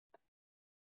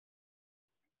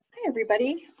Hi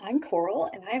everybody, I'm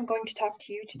Coral and I am going to talk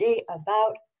to you today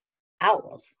about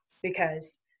owls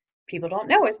because people don't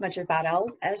know as much about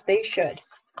owls as they should.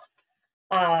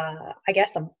 I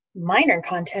guess a minor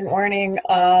content warning.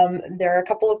 There are a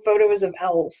couple of photos of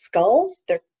owl skulls.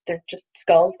 They're just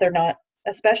skulls. They're not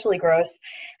especially gross.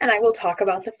 And I will talk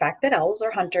about the fact that owls are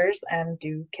hunters and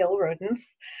do kill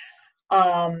rodents.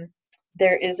 Um,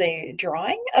 there is a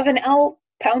drawing of an owl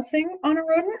pouncing on a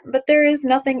rodent, but there is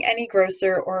nothing any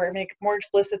grosser or make more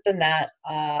explicit than that.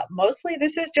 Mostly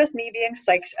this is just me being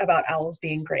psyched about owls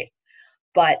being great.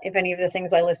 But if any of the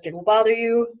things I listed will bother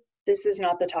you, this is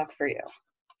not the talk for you.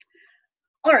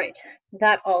 All right,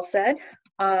 that all said,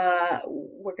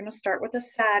 we're going to start with a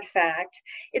sad fact.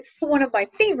 It's one of my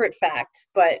favorite facts,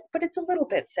 but it's a little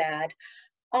bit sad.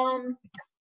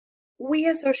 We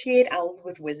associate owls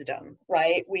with wisdom,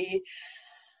 right? We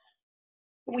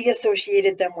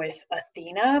associated them with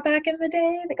Athena back in the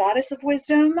day, the goddess of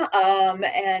wisdom,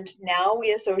 and now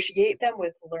we associate them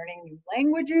with learning new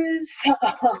languages.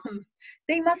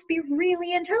 They must be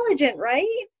really intelligent, right?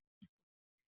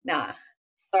 Nah,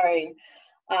 sorry.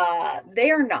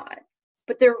 They are not,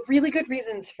 but there are really good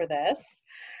reasons for this.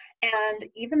 And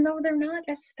even though they're not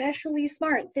especially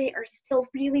smart, they are still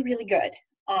really, really good.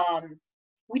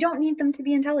 We don't need them to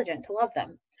be intelligent to love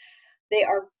them. They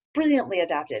are brilliantly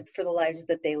adapted for the lives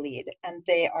that they lead, and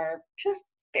they are just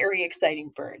very exciting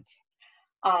birds.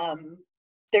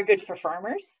 They're good for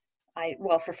farmers.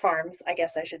 Well, for farms, I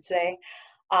guess I should say.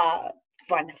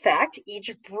 Fun fact,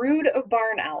 each brood of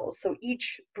barn owls, so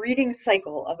each breeding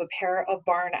cycle of a pair of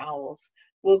barn owls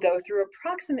will go through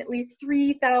approximately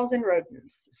 3,000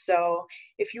 rodents. So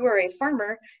if you are a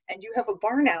farmer and you have a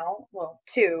barn owl, well,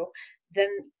 two, then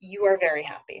you are very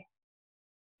happy.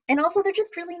 And also they're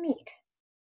just really neat.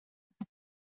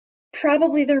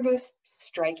 Probably their most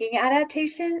striking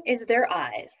adaptation is their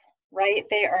eyes, right?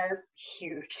 They are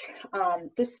huge.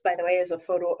 This, by the way, is a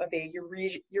photo of a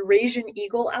Eurasian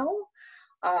eagle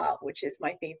owl, which is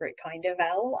my favorite kind of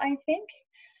owl, I think.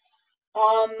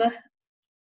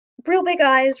 Real big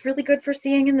eyes, really good for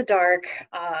seeing in the dark,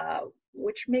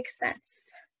 which makes sense.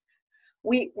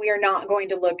 We are not going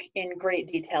to look in great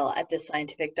detail at this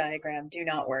scientific diagram, do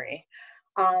not worry.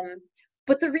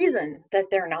 But the reason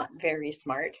that they're not very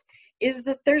smart is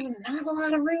that there's not a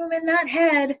lot of room in that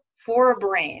head for a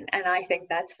brain, and I think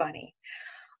that's funny.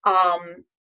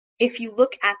 If you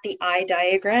look at the eye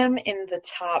diagram in the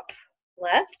top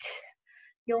left,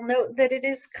 you'll note that it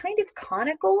is kind of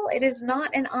conical. It is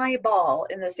not an eyeball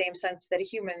in the same sense that a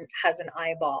human has an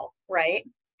eyeball, right?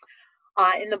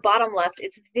 In the bottom left,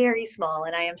 it's very small,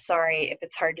 and I am sorry if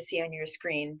it's hard to see on your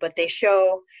screen, but they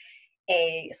show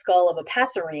a skull of a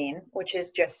passerine, which is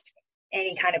just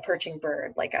any kind of perching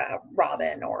bird, like a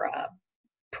robin or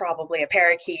probably a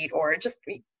parakeet or just,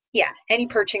 yeah, any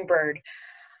perching bird.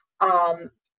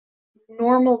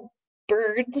 Normal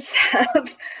birds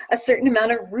have a certain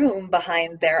amount of room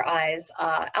behind their eyes.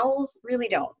 Owls really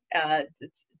don't.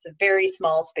 It's a very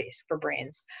small space for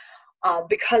brains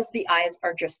because the eyes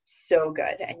are just so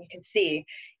good. And you can see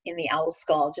in the owl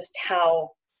skull just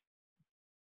how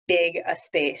big a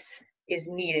space is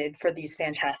needed for these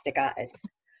fantastic eyes.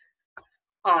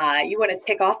 You want to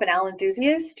tick off an owl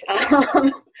enthusiast?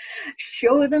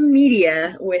 Show them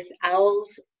media with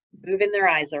owls moving their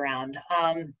eyes around.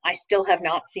 I still have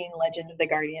not seen Legend of the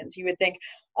Guardians. You would think,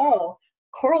 oh,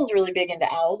 Coral's really big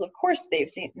into owls. Of course they've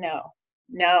seen.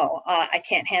 No, I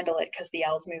can't handle it because the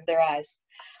owls move their eyes.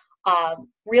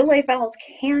 Real life owls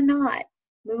cannot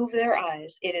move their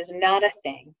eyes. It is not a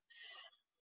thing.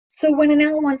 So when an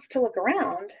owl wants to look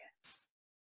around,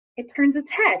 it turns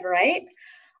its head, right?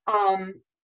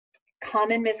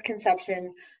 Common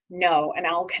misconception, no, an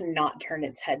owl cannot turn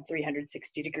its head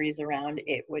 360 degrees around.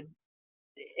 It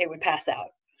would pass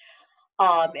out.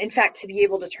 In fact, to be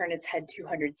able to turn its head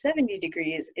 270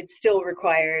 degrees, it still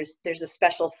requires, there's a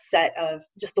special set of,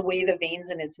 just the way the veins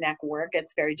in its neck work,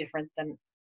 it's very different than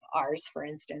ours, for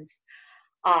instance.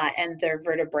 And their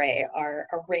vertebrae are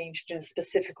arranged in a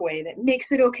specific way that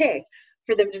makes it okay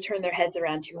for them to turn their heads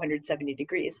around 270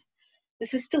 degrees.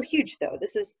 This is still huge though.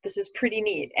 This is pretty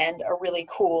neat and a really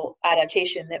cool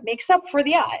adaptation that makes up for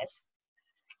the eyes.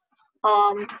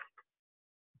 Now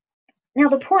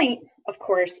the point, of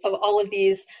course, of all of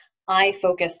these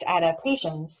eye-focused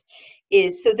adaptations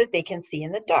is so that they can see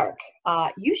in the dark,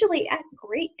 usually at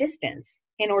great distance,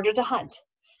 in order to hunt.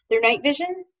 Their night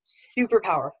vision, super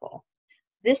powerful.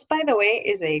 This, by the way,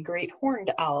 is a great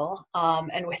horned owl,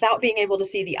 and without being able to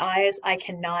see the eyes, I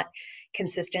cannot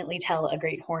consistently tell a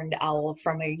great horned owl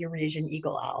from a Eurasian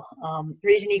eagle owl.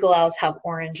 Eurasian eagle owls have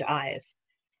orange eyes.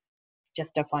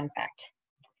 Just a fun fact.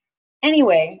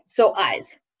 Anyway, so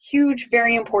eyes. Huge,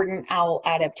 very important owl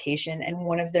adaptation and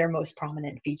one of their most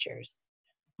prominent features.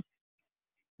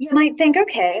 You might think,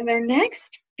 okay, their next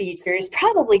feature is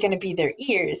probably going to be their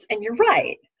ears, and you're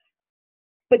right.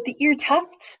 But the ear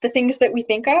tufts, the things that we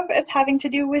think of as having to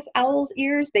do with owls'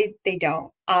 ears, they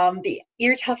don't. The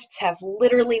ear tufts have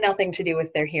literally nothing to do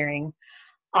with their hearing.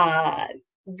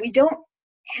 We don't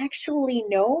actually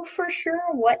know for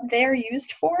sure what they're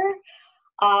used for.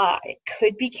 It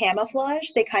could be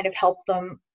camouflage. They kind of help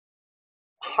them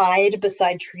hide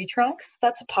beside tree trunks.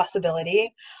 That's a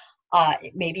possibility.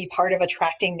 It may be part of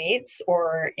attracting mates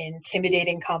or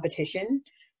intimidating competition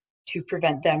to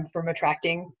prevent them from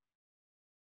attracting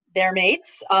their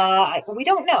mates. We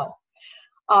don't know,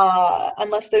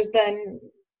 unless there's been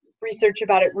research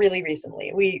about it really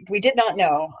recently. We did not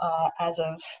know as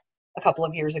of a couple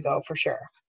of years ago for sure.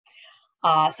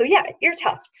 So yeah, ear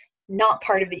tufts, not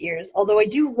part of the ears, although I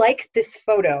do like this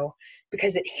photo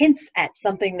because it hints at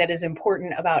something that is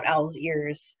important about owls'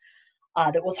 ears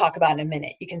that we'll talk about in a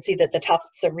minute. You can see that the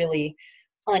tufts are really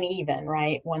uneven,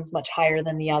 right? One's much higher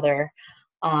than the other.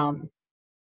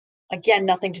 Again,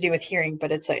 nothing to do with hearing,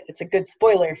 but it's a good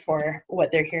spoiler for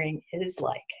what their hearing is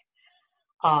like.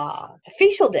 The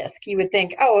facial disc, you would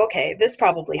think, oh, okay, this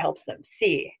probably helps them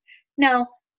see. No,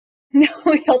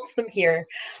 it helps them hear.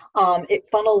 It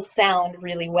funnels sound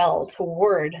really well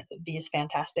toward these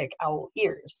fantastic owl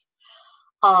ears.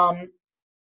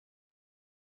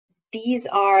 These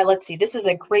are, let's see, this is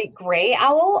a great gray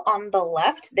owl on the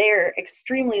left. They're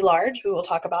extremely large. We will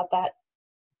talk about that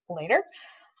later.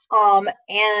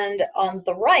 And on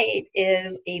the right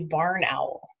is a barn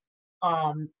owl,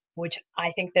 which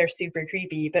I think they're super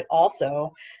creepy, but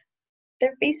also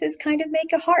their faces kind of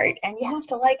make a heart, and you have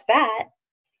to like that.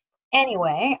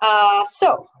 Anyway,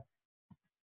 so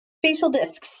facial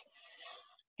discs.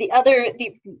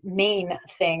 The main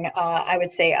thing I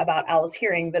would say about owls'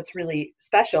 hearing that's really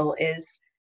special is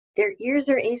their ears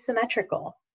are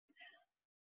asymmetrical.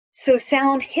 So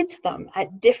sound hits them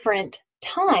at different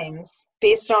times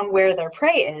based on where their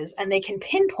prey is, and they can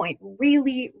pinpoint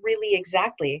really, really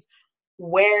exactly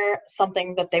where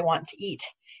something that they want to eat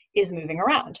is moving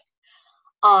around.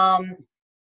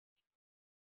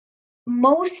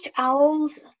 Most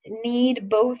owls need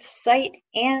both sight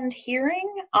and hearing,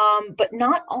 but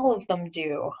not all of them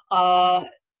do. And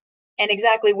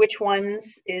exactly which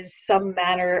ones is some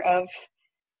matter of,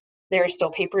 there are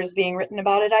still papers being written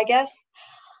about it, I guess.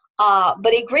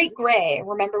 But a great gray,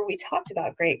 remember we talked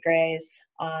about great grays,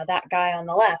 that guy on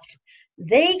the left,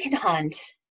 they can hunt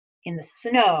in the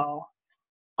snow,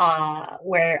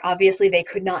 where obviously they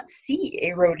could not see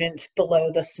a rodent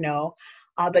below the snow,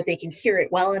 but they can hear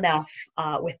it well enough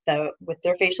with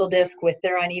their facial disc, with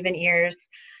their uneven ears,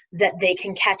 that they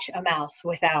can catch a mouse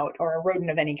without, or a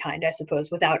rodent of any kind, I suppose,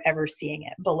 without ever seeing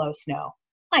it below snow.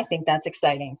 I think that's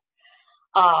exciting.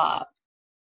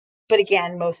 But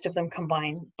again, most of them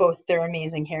combine both their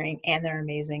amazing hearing and their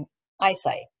amazing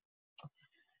eyesight.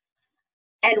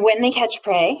 And when they catch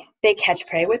prey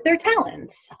with their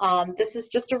talons. This is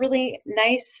just a really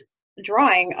nice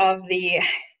drawing of the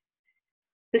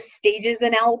stages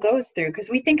an owl goes through, because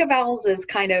we think of owls as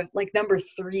kind of like number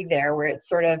 3 there, where it's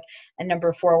sort of, and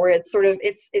number 4, where it's sort of,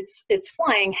 it's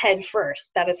flying head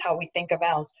first. That is how we think of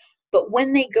owls. But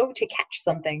when they go to catch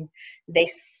something, they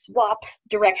swap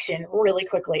direction really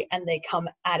quickly and they come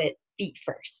at it feet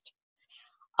first.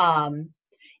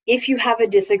 If you have a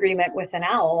disagreement with an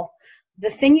owl, the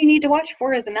thing you need to watch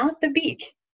for is not the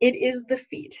beak. It is the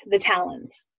feet, the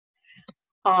talons.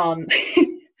 I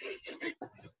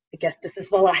guess this is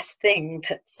the last thing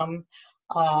that some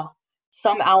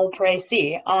owl prey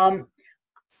see.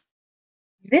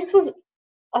 This was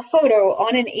a photo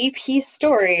on an AP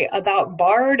story about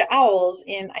barred owls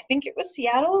in, I think it was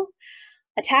Seattle,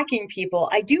 attacking people.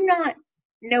 I do not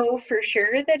know for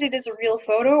sure that it is a real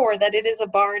photo or that it is a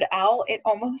barred owl. It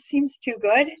almost seems too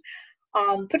good,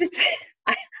 but it's,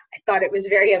 I thought it was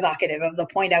very evocative of the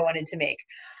point I wanted to make.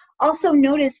 Also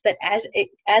notice that as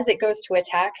it goes to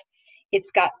attack,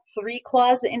 it's got 3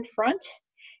 claws in front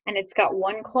and it's got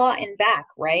 1 claw in back,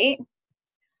 right?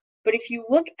 But if you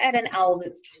look at an owl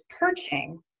that's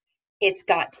perching, it's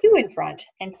got 2 in front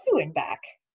and 2 in back.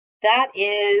 That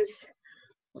is,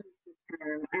 what's the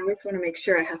term? I always want to make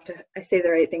sure I say the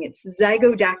right thing. It's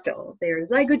zygodactyl. They are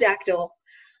zygodactyl.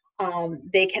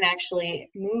 They can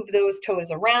actually move those toes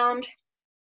around,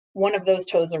 one of those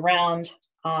toes around,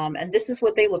 and this is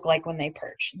what they look like when they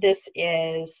perch. This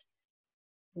is,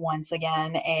 once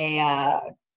again, a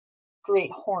great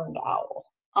horned owl.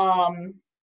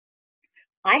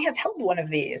 I have held one of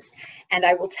these, and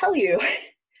I will tell you,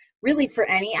 really for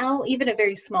any owl, even a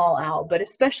very small owl, but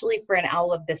especially for an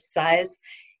owl of this size,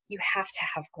 you have to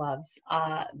have gloves.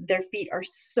 Their feet are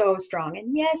so strong,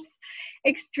 and yes,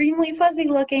 extremely fuzzy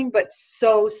looking, but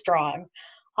so strong.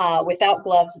 Without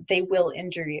gloves, they will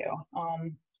injure you.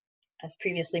 As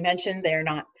previously mentioned, they're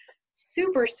not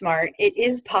super smart. It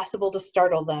is possible to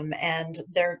startle them, and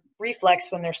their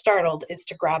reflex when they're startled is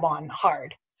to grab on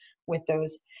hard with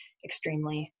those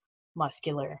extremely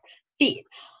muscular feet.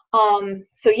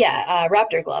 So yeah,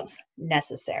 raptor gloves,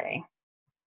 necessary.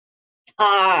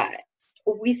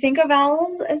 We think of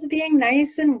owls as being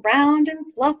nice and round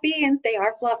and fluffy, and they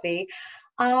are fluffy.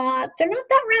 They're not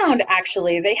that round,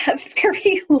 actually. They have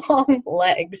very long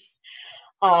legs.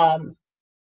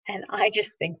 And I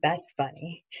just think that's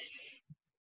funny.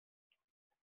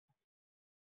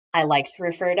 I like to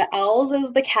refer to owls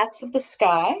as the cats of the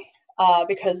sky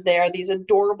because they are these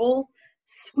adorable,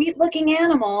 sweet-looking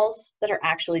animals that are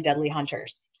actually deadly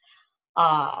hunters.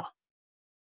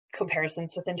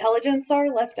 Comparisons with intelligence are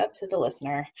left up to the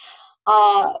listener.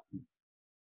 But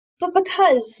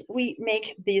because we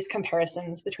make these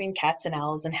comparisons between cats and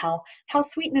owls and how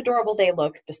sweet and adorable they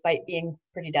look despite being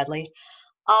pretty deadly,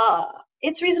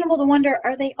 it's reasonable to wonder,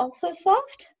 are they also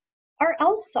soft? Are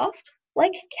owls soft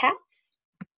like cats?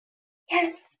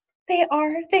 Yes, they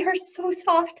are. They are so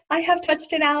soft. I have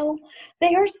touched an owl.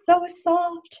 They are so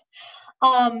soft,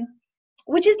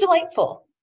 which is delightful,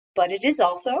 but it is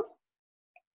also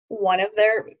one of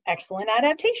their excellent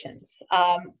adaptations.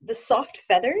 The soft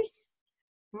feathers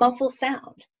muffle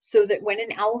sound so that when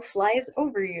an owl flies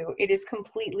over you, it is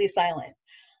completely silent.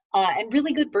 And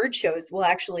really good bird shows will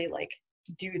actually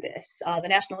do this. The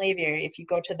National Aviary, if you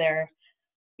go to their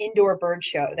indoor bird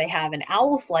show, they have an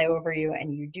owl fly over you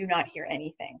and you do not hear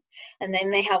anything. And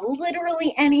then they have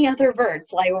literally any other bird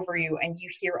fly over you and you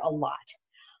hear a lot.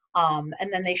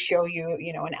 And then they show you,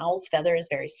 an owl's feather is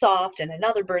very soft and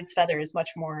another bird's feather is much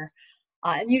more,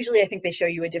 and usually I think they show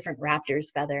you a different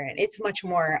raptor's feather and it's much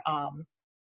more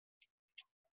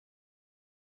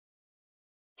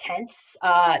tense.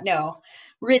 No,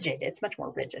 rigid. It's much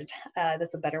more rigid.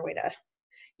 That's a better way to,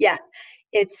 yeah,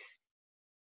 it's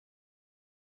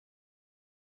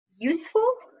useful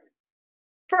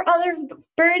for other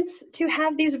birds to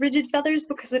have these rigid feathers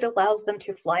because it allows them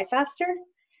to fly faster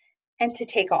and to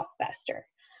take off faster.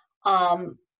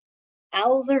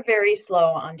 Owls are very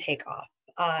slow on takeoff.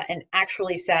 An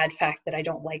actually sad fact that I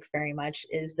don't like very much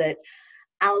is that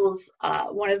owls,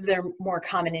 one of their more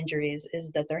common injuries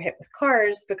is that they're hit with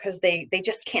cars because they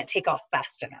just can't take off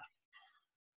fast enough.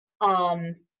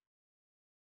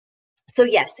 So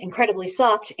yes, incredibly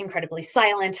soft, incredibly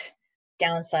silent,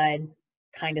 downside,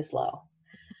 kind of slow.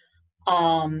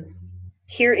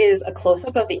 Here is a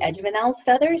close-up of the edge of an owl's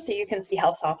feather so you can see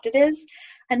how soft it is.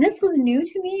 And this was new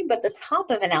to me, but the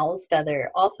top of an owl's feather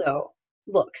also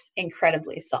looks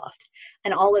incredibly soft.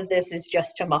 And all of this is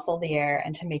just to muffle the air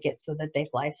and to make it so that they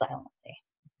fly silently.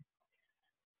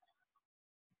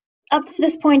 Up to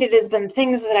this point, it has been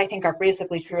things that I think are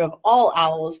basically true of all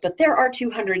owls, but there are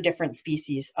 200 different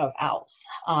species of owls.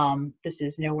 This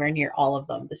is nowhere near all of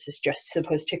them. This is just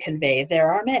supposed to convey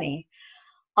there are many.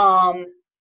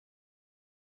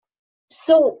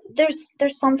 So there's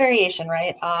some variation,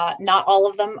 right? Not all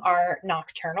of them are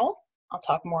nocturnal. I'll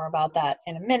talk more about that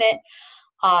in a minute.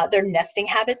 Their nesting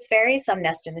habits vary. Some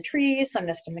nest in the trees, some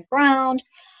nest in the ground.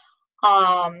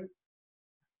 Some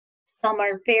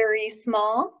are very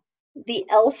small. The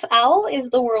elf owl is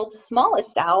the world's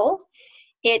smallest owl.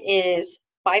 It is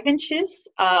 5 inches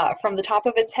from the top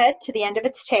of its head to the end of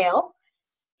its tail.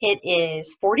 It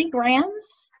is 40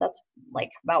 grams. That's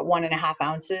like about 1.5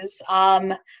 ounces.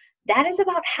 That is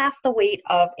about half the weight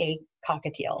of a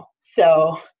cockatiel.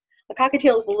 So a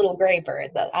cockatiel is the little gray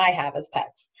bird that I have as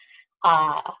pets.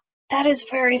 That is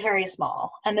very, very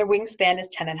small, and their wingspan is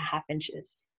 10.5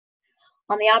 inches.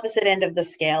 On the opposite end of the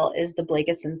scale is the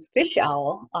Blakiston's fish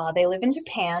owl. They live in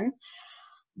Japan.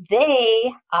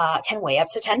 They can weigh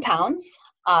up to 10 pounds,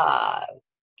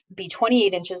 be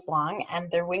 28 inches long,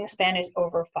 and their wingspan is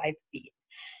over 5 feet.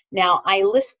 Now, I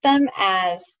list them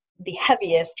as the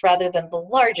heaviest rather than the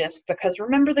largest because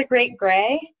remember the great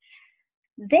gray?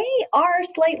 They are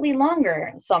slightly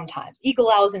longer sometimes.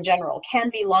 Eagle owls in general can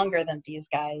be longer than these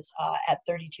guys at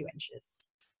 32 inches.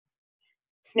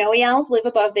 Snowy owls live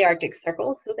above the Arctic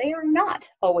Circle, so they are not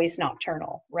always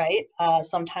nocturnal, right?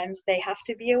 Sometimes they have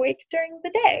to be awake during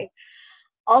the day.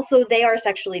 Also, they are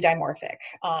sexually dimorphic.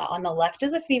 On the left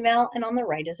is a female and on the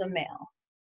right is a male.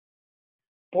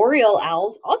 Boreal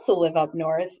owls also live up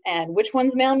north, and which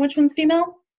one's male and which one's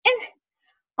female?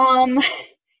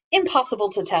 Impossible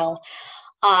to tell.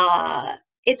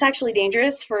 It's actually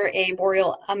dangerous for a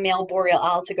male boreal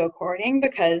owl to go courting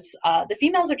because the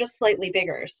females are just slightly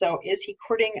bigger. So is he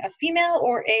courting a female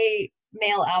or a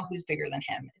male owl who's bigger than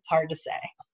him? It's hard to say.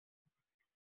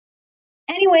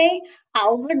 Anyway,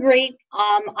 owls are great.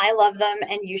 I love them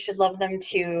and you should love them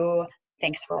too.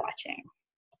 Thanks for watching.